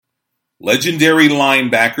Legendary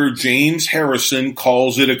linebacker James Harrison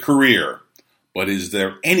calls it a career, but is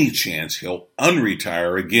there any chance he'll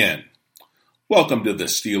unretire again? Welcome to the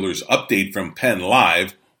Steelers Update from Penn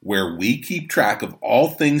Live, where we keep track of all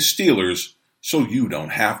things Steelers so you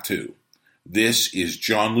don't have to. This is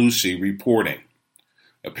John Lucy reporting.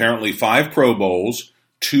 Apparently 5 Pro Bowls,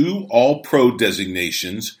 2 All-Pro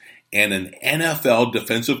designations, and an NFL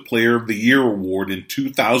Defensive Player of the Year award in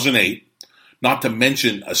 2008, not to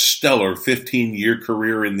mention a stellar 15-year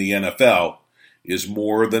career in the NFL, is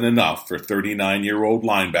more than enough for 39-year-old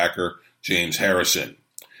linebacker James Harrison.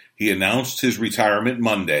 He announced his retirement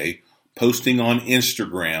Monday, posting on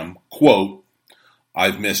Instagram, quote,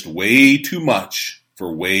 "I've missed way too much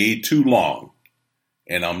for way too long,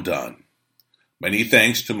 and I'm done. Many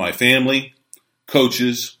thanks to my family,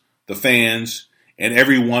 coaches, the fans, and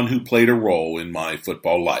everyone who played a role in my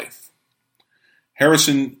football life."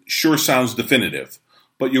 Harrison sure sounds definitive,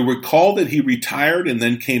 but you'll recall that he retired and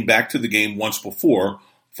then came back to the game once before,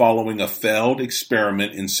 following a failed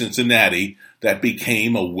experiment in Cincinnati that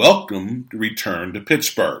became a welcome return to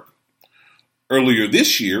Pittsburgh. Earlier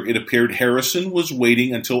this year, it appeared Harrison was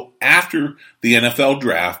waiting until after the NFL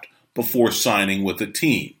draft before signing with the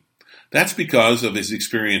team. That's because of his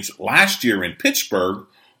experience last year in Pittsburgh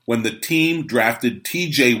when the team drafted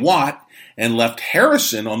T.J. Watt and left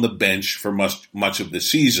Harrison on the bench for much of the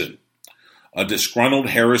season. A disgruntled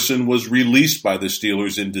Harrison was released by the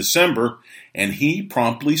Steelers in December, and he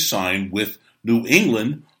promptly signed with New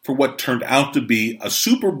England for what turned out to be a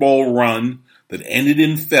Super Bowl run that ended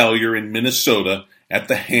in failure in Minnesota at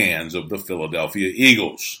the hands of the Philadelphia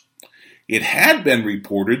Eagles. It had been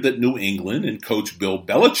reported that New England and coach Bill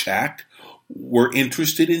Belichick were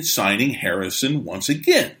interested in signing Harrison once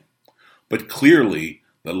again, but clearly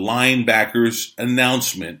the linebacker's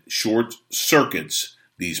announcement short-circuits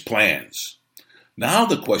these plans. Now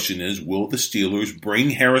the question is, will the Steelers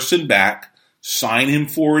bring Harrison back, sign him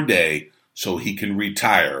for a day, so he can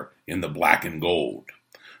retire in the black and gold?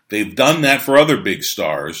 They've done that for other big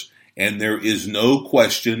stars, and there is no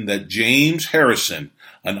question that James Harrison,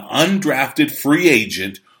 an undrafted free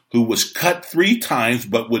agent who was cut 3 times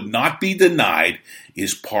but would not be denied,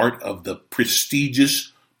 is part of the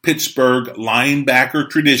prestigious Pittsburgh linebacker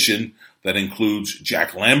tradition that includes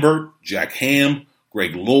Jack Lambert, Jack Ham,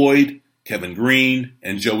 Greg Lloyd, Kevin Green,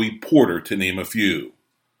 and Joey Porter, to name a few.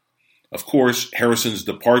 Of course, Harrison's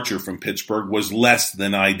departure from Pittsburgh was less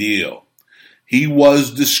than ideal. He was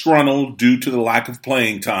disgruntled due to the lack of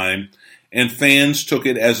playing time, and fans took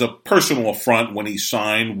it as a personal affront when he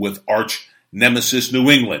signed with arch nemesis New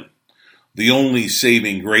England. The only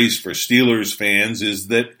saving grace for Steelers fans is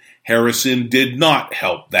that Harrison did not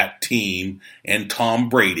help that team and Tom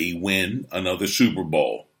Brady win another Super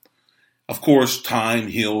Bowl. Of course, time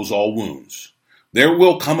heals all wounds. There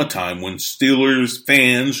will come a time when Steelers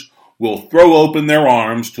fans will throw open their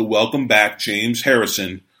arms to welcome back James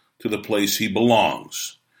Harrison to the place he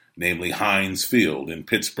belongs, namely Heinz Field in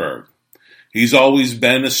Pittsburgh. He's always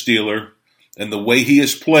been a Steeler, and the way he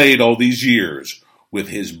has played all these years, with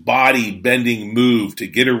his body-bending move to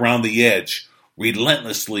get around the edge,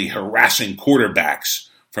 relentlessly harassing quarterbacks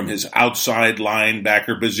from his outside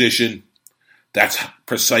linebacker position, that's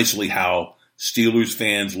precisely how Steelers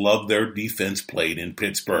fans love their defense played in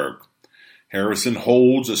Pittsburgh. Harrison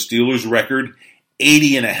holds a Steelers record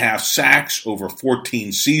 80.5 sacks over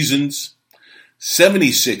 14 seasons.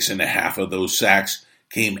 76.5 of those sacks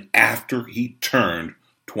came after he turned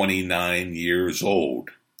 29 years old.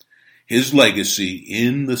 His legacy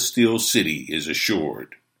in the Steel City is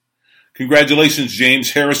assured. Congratulations,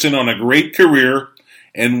 James Harrison, on a great career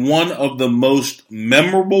and one of the most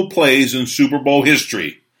memorable plays in Super Bowl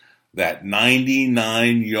history, that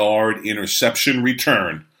 99-yard interception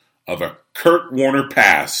return of a Kurt Warner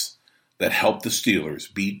pass that helped the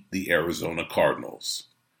Steelers beat the Arizona Cardinals.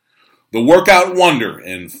 The workout wonder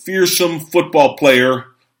and fearsome football player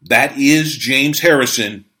that is James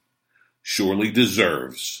Harrison surely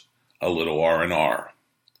deserves a little R&R.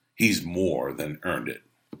 He's more than earned it.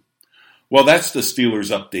 Well, that's the Steelers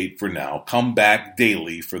update for now. Come back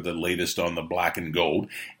daily for the latest on the black and gold.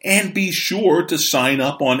 And be sure to sign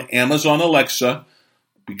up on Amazon Alexa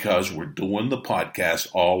because we're doing the podcast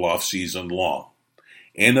all off season long.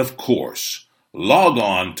 And of course, log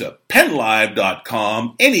on to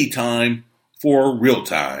PennLive.com anytime for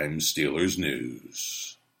real-time Steelers news.